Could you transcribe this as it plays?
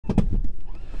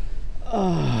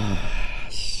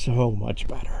So much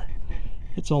better.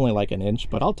 It's only like an inch,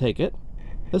 but I'll take it.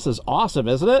 This is awesome,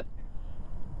 isn't it?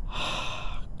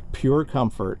 Pure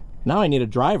comfort. Now I need a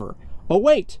driver. Oh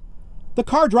wait, the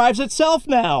car drives itself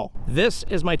now. This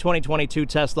is my 2022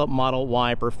 Tesla Model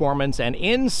Y Performance, and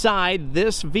inside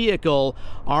this vehicle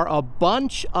are a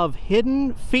bunch of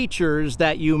hidden features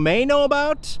that you may know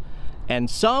about and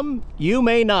some you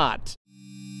may not.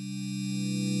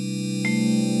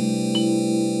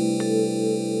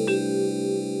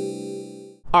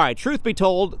 All right, truth be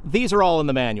told, these are all in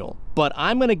the manual, but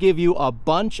I'm going to give you a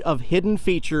bunch of hidden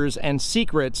features and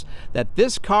secrets that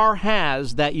this car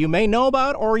has that you may know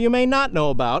about or you may not know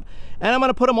about, and I'm going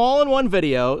to put them all in one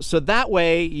video so that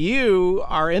way you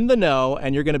are in the know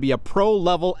and you're going to be a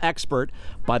pro-level expert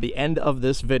by the end of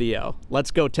this video.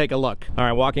 Let's go take a look. All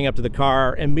right, walking up to the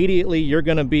car, immediately you're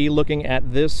going to be looking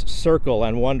at this circle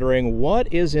and wondering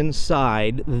what is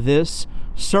inside this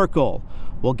circle.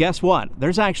 Well, guess what?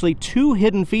 There's actually two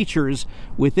hidden features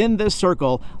within this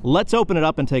circle. Let's open it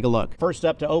up and take a look. First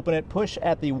step to open it, push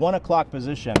at the 1 o'clock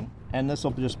position, and this will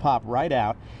just pop right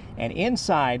out. And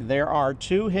inside, there are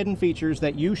two hidden features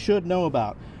that you should know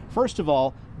about. First of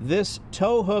all, this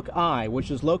tow hook eye, which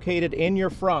is located in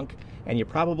your frunk, and you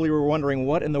probably were wondering,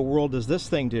 what in the world does this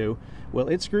thing do? Well,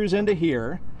 it screws into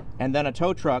here, and then a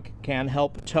tow truck can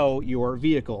help tow your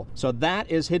vehicle. So that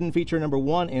is hidden feature number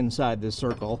one inside this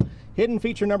circle. Hidden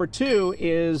feature number two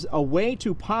is a way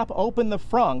to pop open the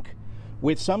frunk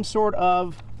with some sort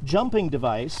of jumping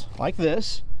device like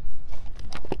this.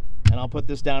 And I'll put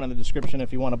this down in the description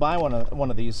if you want to buy one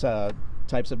of these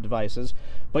types of devices.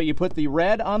 But you put the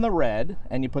red on the red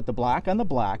and you put the black on the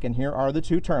black, and here are the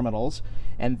two terminals.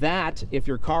 And that, if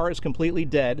your car is completely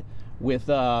dead with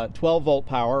 12-volt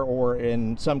power, or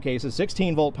in some cases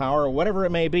 16-volt power, or whatever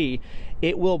it may be,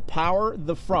 it will power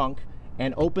the frunk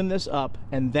and open this up,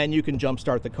 and then you can jump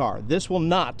start the car. This will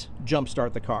not jump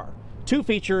start the car. Two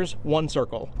features, one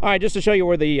circle. All right, just to show you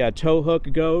where the tow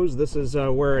hook goes, this is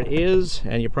where it is,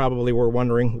 and you probably were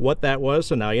wondering what that was,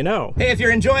 so now you know. Hey, if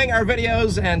you're enjoying our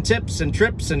videos and tips and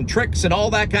trips and tricks and all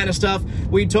that kind of stuff,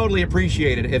 we'd totally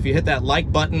appreciate it if you hit that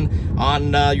like button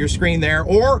on your screen there,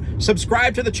 or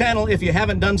subscribe to the channel if you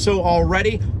haven't done so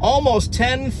already. Almost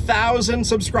 10,000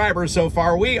 subscribers so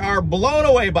far. We are blown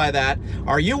away by that.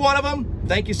 Are you one of them?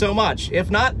 Thank you so much. If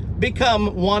not,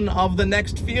 become one of the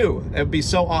next few. It would be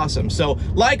so awesome. So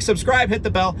like, subscribe, hit the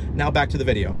bell. Now back to the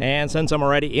video. And since I'm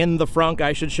already in the frunk,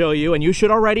 I should show you, and you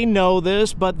should already know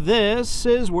this, but this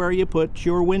is where you put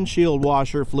your windshield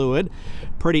washer fluid.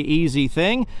 Pretty easy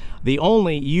thing. The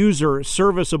only user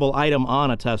serviceable item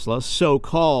on a Tesla,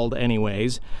 so-called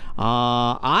anyways.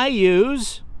 I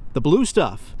use the blue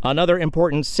stuff. Another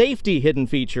important safety hidden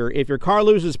feature: if your car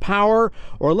loses power,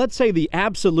 or let's say the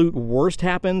absolute worst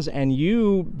happens and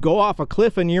you go off a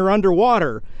cliff and you're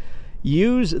underwater,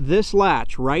 use this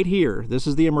latch right here. This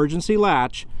is the emergency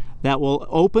latch that will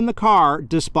open the car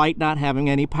despite not having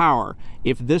any power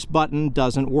if this button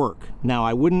doesn't work. Now,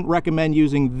 I wouldn't recommend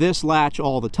using this latch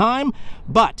all the time,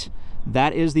 but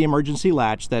that is the emergency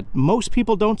latch that most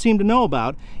people don't seem to know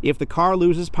about if the car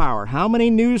loses power. How many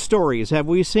news stories have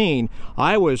we seen?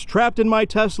 I was trapped in my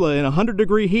Tesla in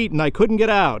 100-degree heat and I couldn't get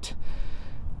out.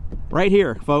 Right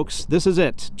here, folks, this is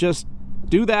it. Just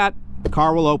do that, the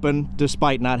car will open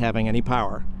despite not having any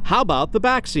power. How about the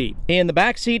back seat? In the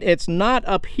back seat, it's not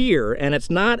up here, and it's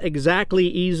not exactly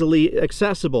easily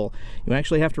accessible. You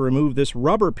actually have to remove this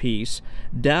rubber piece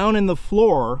down in the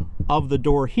floor of the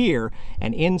door here,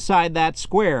 and inside that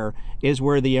square is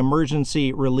where the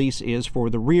emergency release is for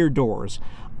the rear doors.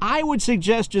 I would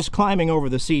suggest just climbing over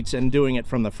the seats and doing it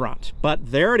from the front,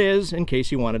 but there it is in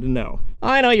case you wanted to know.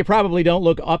 I know you probably don't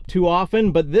look up too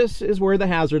often, but this is where the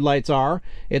hazard lights are.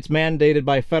 It's mandated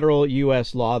by federal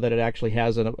US law that it actually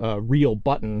has a real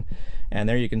button, and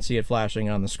there you can see it flashing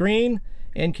on the screen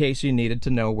in case you needed to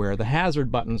know where the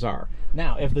hazard buttons are.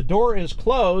 Now, if the door is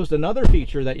closed, another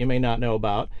feature that you may not know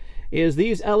about is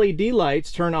these LED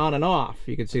lights turn on and off.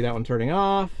 You can see that one turning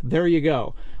off. There you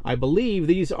go. I believe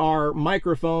these are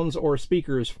microphones or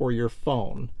speakers for your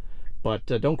phone, but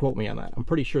don't quote me on that. I'm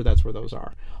pretty sure that's where those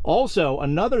are. Also,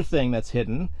 another thing that's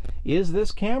hidden is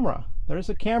this camera. There's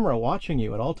a camera watching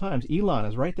you at all times. Elon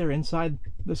is right there inside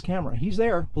this camera. He's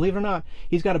there, believe it or not.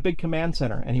 He's got a big command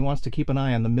center, and he wants to keep an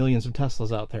eye on the millions of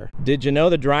Teslas out there. Did you know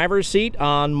the driver's seat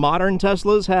on modern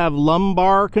Teslas have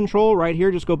lumbar control right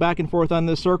here? Just go back and forth on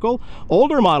this circle.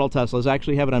 Older model Teslas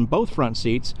actually have it on both front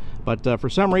seats, but for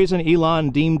some reason Elon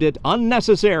deemed it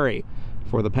unnecessary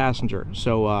for the passenger.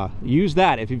 So use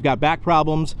that if you've got back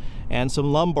problems, and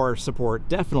some lumbar support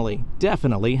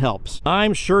definitely helps.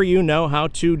 I'm sure you know how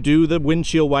to do the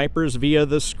windshield wipers via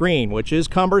the screen, which is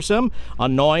cumbersome,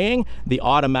 annoying. The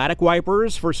automatic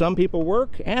wipers for some people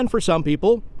work, and for some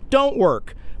people don't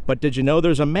work. But did you know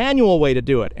there's a manual way to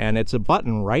do it? And it's a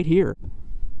button right here.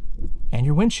 And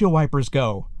your windshield wipers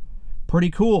go.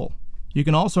 Pretty cool. You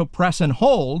can also press and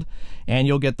hold, and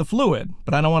you'll get the fluid.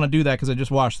 But I don't want to do that because I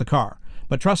just washed the car.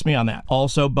 But trust me on that.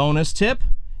 Also, bonus tip,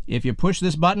 if you push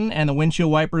this button and the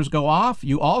windshield wipers go off,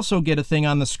 you also get a thing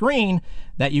on the screen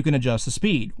that you can adjust the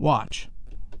speed. Watch.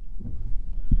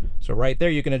 So right there,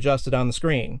 you can adjust it on the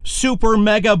screen. Super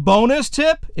mega bonus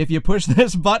tip, if you push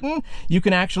this button, you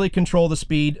can actually control the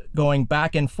speed going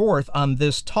back and forth on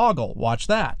this toggle. Watch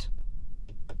that.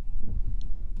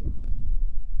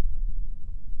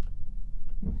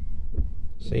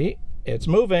 See, it's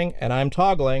moving, and I'm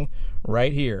toggling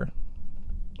right here,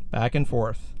 back and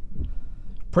forth.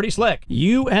 Pretty slick.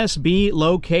 USB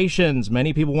locations.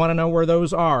 Many people want to know where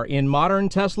those are. In modern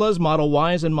Teslas, Model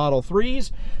Ys and Model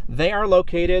 3s, they are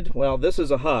located, well, this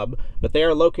is a hub, but they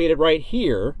are located right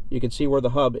here. You can see where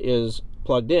the hub is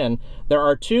plugged in. There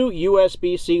are two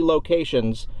USB-C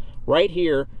locations right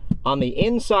here on the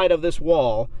inside of this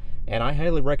wall, and I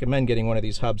highly recommend getting one of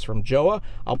these hubs from Joa.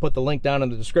 I'll put the link down in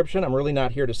the description. I'm really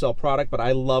not here to sell product, but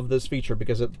I love this feature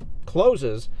because it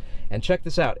closes. And check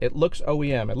this out, it looks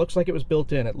OEM. It looks like it was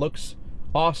built in. It looks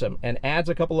awesome, and adds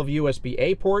a couple of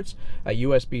USB-A ports, a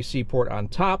USB-C port on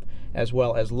top, as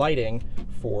well as lighting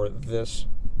for this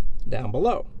down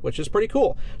below, which is pretty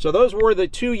cool. So those were the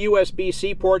two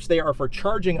USB-C ports. They are for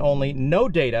charging only, no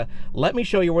data. Let me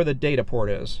show you where the data port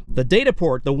is. The data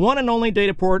port, the one and only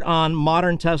data port on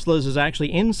modern Teslas, is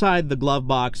actually inside the glove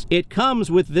box. It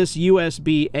comes with this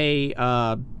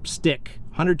USB-A stick,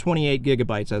 128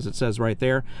 gigabytes, as it says right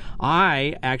there.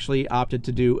 I actually opted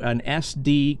to do an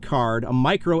SD card, a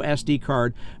micro SD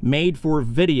card made for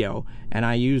video, and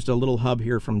I used a little hub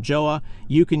here from Joa.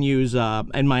 You can use,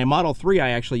 in my Model 3,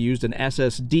 I actually used an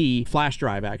SSD flash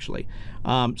drive, actually.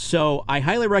 So I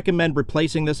highly recommend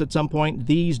replacing this at some point.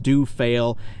 These do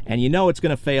fail, and you know it's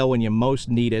going to fail when you most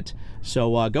need it.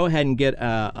 So go ahead and get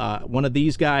one of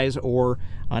these guys or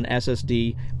an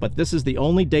SSD, but this is the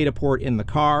only data port in the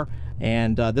car.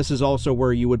 And this is also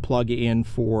where you would plug in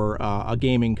for a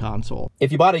gaming console.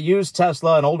 If you bought a used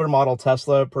Tesla, an older model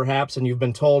Tesla perhaps, and you've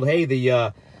been told, hey,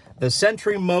 the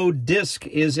Sentry Mode disc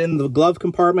is in the glove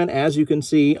compartment, as you can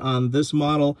see on this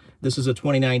model, this is a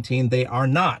 2019, they are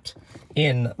not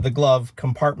in the glove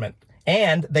compartment.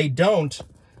 And they don't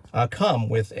come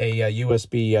with a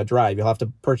USB drive. You'll have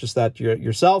to purchase that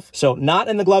yourself. So not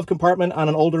in the glove compartment on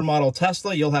an older model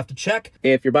Tesla. You'll have to check.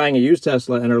 If you're buying a used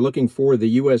Tesla and are looking for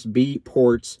the USB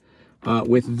ports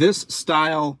with this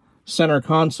style center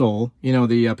console, you know,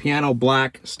 the piano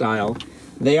black style,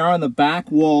 they are on the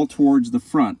back wall towards the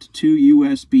front, two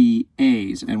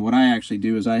USB-A's. And what I actually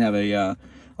do is I have a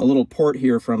little port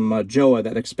here from Joa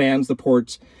that expands the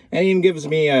ports, and even gives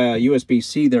me a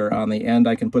USB-C there on the end.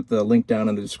 I can put the link down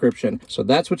in the description. So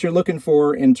that's what you're looking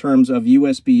for in terms of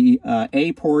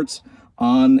USB-A ports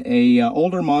on a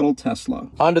older model Tesla.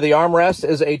 Under the armrest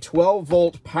is a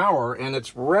 12-volt power, and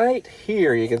it's right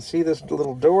here. You can see this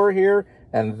little door here,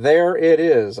 and there it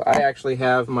is. I actually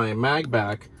have my mag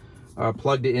back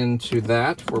plugged into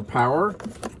that for power,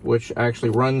 which actually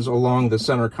runs along the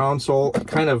center console,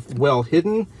 kind of well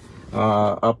hidden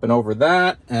up and over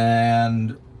that,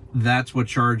 and that's what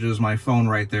charges my phone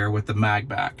right there with the mag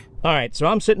back. All right, so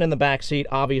I'm sitting in the back seat.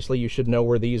 Obviously, you should know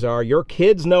where these are. Your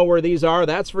kids know where these are,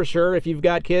 that's for sure, if you've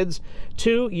got kids.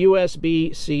 Two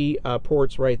USB-C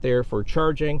ports right there for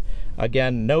charging.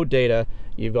 Again, no data.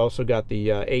 You've also got the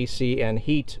AC and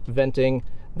heat venting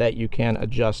that you can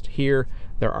adjust here.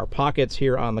 There are pockets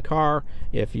here on the car,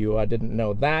 if you didn't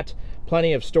know that.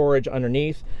 Plenty of storage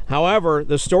underneath. However,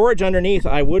 the storage underneath,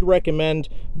 I would recommend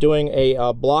doing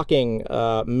a blocking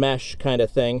mesh kind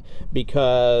of thing,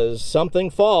 because something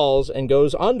falls and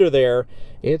goes under there,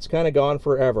 it's kind of gone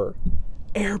forever.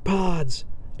 AirPods.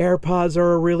 AirPods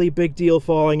are a really big deal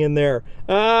falling in there.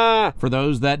 For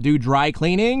those that do dry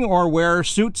cleaning or wear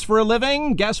suits for a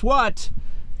living, guess what?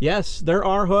 Yes, there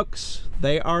are hooks.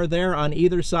 They are there on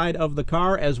either side of the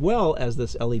car, as well as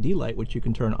this LED light, which you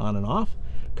can turn on and off.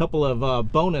 A couple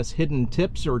of bonus hidden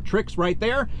tips or tricks right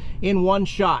there in one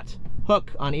shot.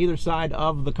 Hook on either side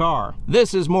of the car.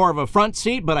 This is more of a front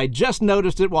seat, but I just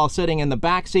noticed it while sitting in the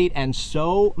back seat, and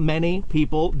so many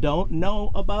people don't know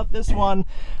about this one.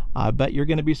 I bet you're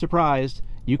going to be surprised.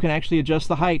 You can actually adjust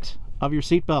the height of your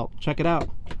seatbelt. Check it out.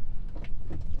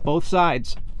 Both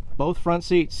sides. Both front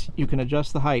seats, you can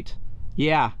adjust the height.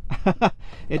 Yeah,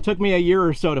 it took me a year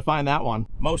or so to find that one.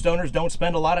 Most owners don't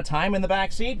spend a lot of time in the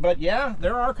back seat, but yeah,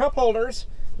 there are cup holders.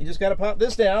 You just got to pop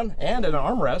this down and an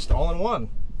armrest all in one.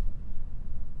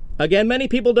 Again, many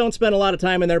people don't spend a lot of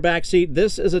time in their back seat.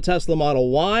 This is a Tesla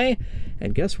Model Y,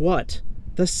 and guess what?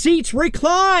 The seats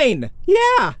recline!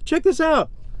 Yeah, check this out.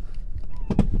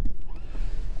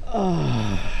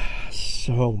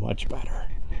 So much better.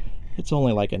 It's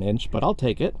only like an inch, but I'll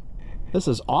take it. This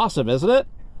is awesome, isn't it?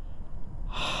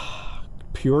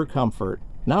 Pure comfort.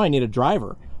 Now I need a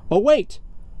driver. Oh wait,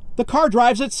 the car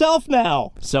drives itself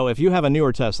now. So if you have a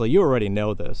newer Tesla, you already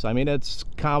know this. I mean, it's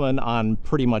common on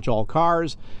pretty much all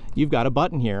cars. You've got a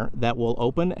button here that will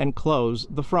open and close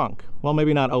the frunk. Well,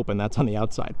 maybe not open, that's on the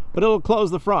outside, but it'll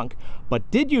close the frunk. But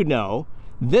did you know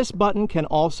this button can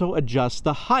also adjust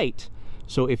the height?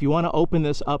 So if you want to open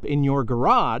this up in your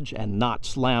garage and not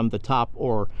slam the top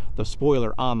or the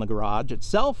spoiler on the garage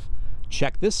itself,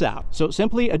 check this out. So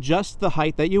simply adjust the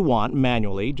height that you want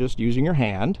manually, just using your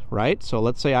hand, right? So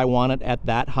let's say I want it at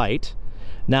that height.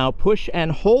 Now push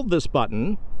and hold this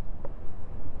button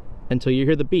until you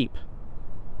hear the beep.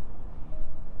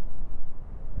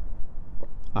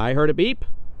 I heard a beep.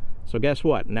 So guess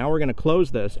what? Now we're going to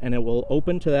close this and it will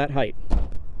open to that height.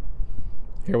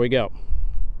 Here we go.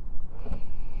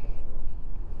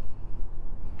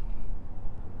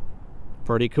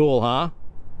 Pretty cool, huh?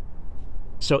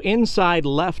 So inside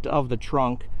left of the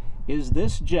trunk is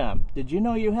this gem. Did you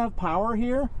know you have power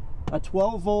here? A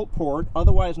 12-volt port,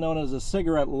 otherwise known as a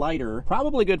cigarette lighter.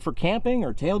 Probably good for camping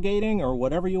or tailgating or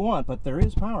whatever you want, but there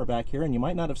is power back here and you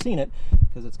might not have seen it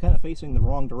because it's kind of facing the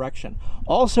wrong direction.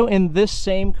 Also in this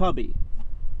same cubby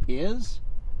is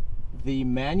the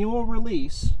manual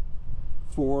release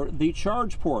for the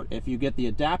charge port. If you get the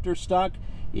adapter stuck,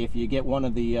 if you get one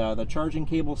of the charging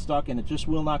cables stuck and it just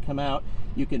will not come out,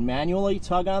 you can manually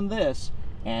tug on this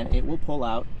and it will pull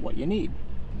out what you need.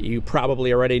 You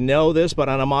probably already know this, but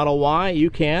on a Model Y, you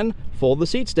can fold the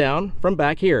seats down from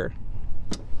back here.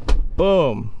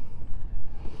 Boom.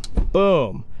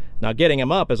 Boom. Now getting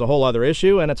them up is a whole other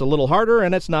issue, and it's a little harder,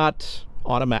 and it's not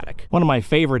automatic. One of my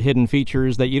favorite hidden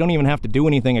features that you don't even have to do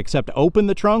anything except open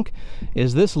the trunk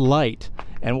is this light.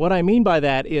 And what I mean by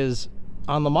that is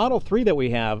on the Model 3 that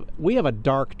we have a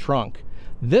dark trunk.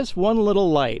 This one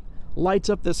little light lights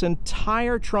up this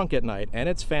entire trunk at night, and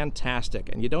it's fantastic,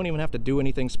 and you don't even have to do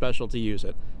anything special to use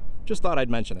it. Just thought I'd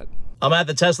mention it. I'm at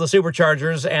the Tesla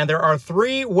Superchargers, and there are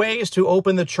 3 ways to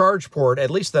open the charge port, at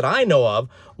least that I know of.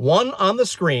 1 on the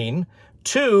screen,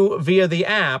 2 via the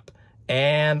app,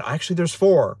 and actually there's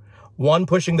 4. 1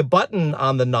 pushing the button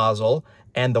on the nozzle,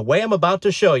 and the way I'm about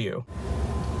to show you.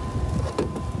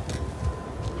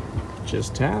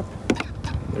 Just tap.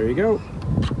 There you go.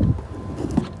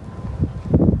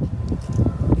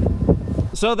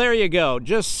 So there you go,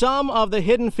 just some of the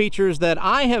hidden features that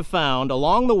I have found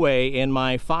along the way in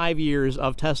my 5 years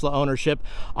of Tesla ownership.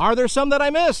 Are there some that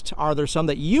I missed? Are there some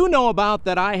that you know about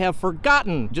that I have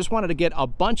forgotten? Just wanted to get a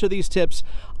bunch of these tips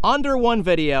under one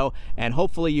video, and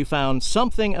hopefully you found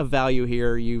something of value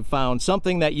here. You found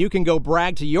something that you can go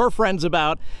brag to your friends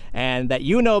about and that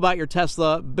you know about your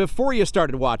Tesla before you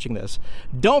started watching this.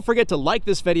 Don't forget to like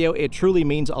this video. It truly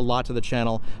means a lot to the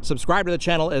channel. Subscribe to the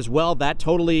channel as well. That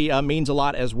totally means a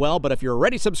lot as well. But if you're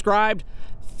already subscribed,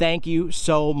 thank you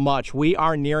so much. We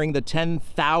are nearing the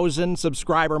 10,000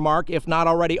 subscriber mark, if not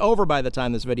already over by the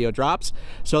time this video drops.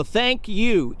 So thank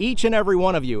you, each and every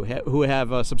one of you who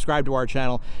have subscribed to our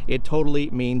channel. It totally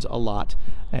means a lot,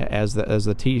 as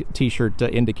the t-shirt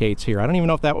indicates here. I don't even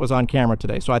know if that was on camera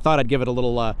today, so I thought I'd give it a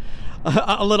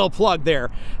little plug there.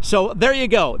 So there you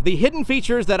go, the hidden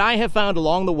features that I have found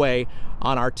along the way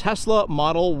on our Tesla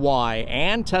Model Y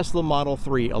and Tesla Model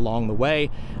 3 along the way.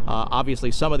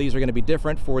 Obviously, some of these are going to be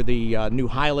different for the new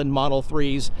Highland Model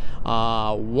 3s,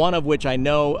 one of which I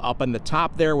know up in the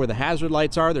top there where the hazard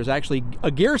lights are, there's actually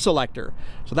a gear selector.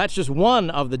 So that's just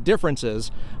one of the differences.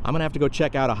 I'm going to have to go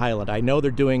check out a Highland. I know they're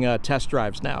doing test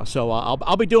drives now, so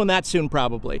I'll be doing that soon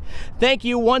probably. Thank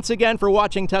you once again for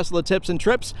watching Tesla Tips and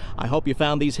Trips. I hope you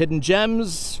found these hidden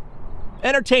gems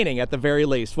entertaining at the very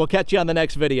least. We'll catch you on the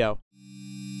next video.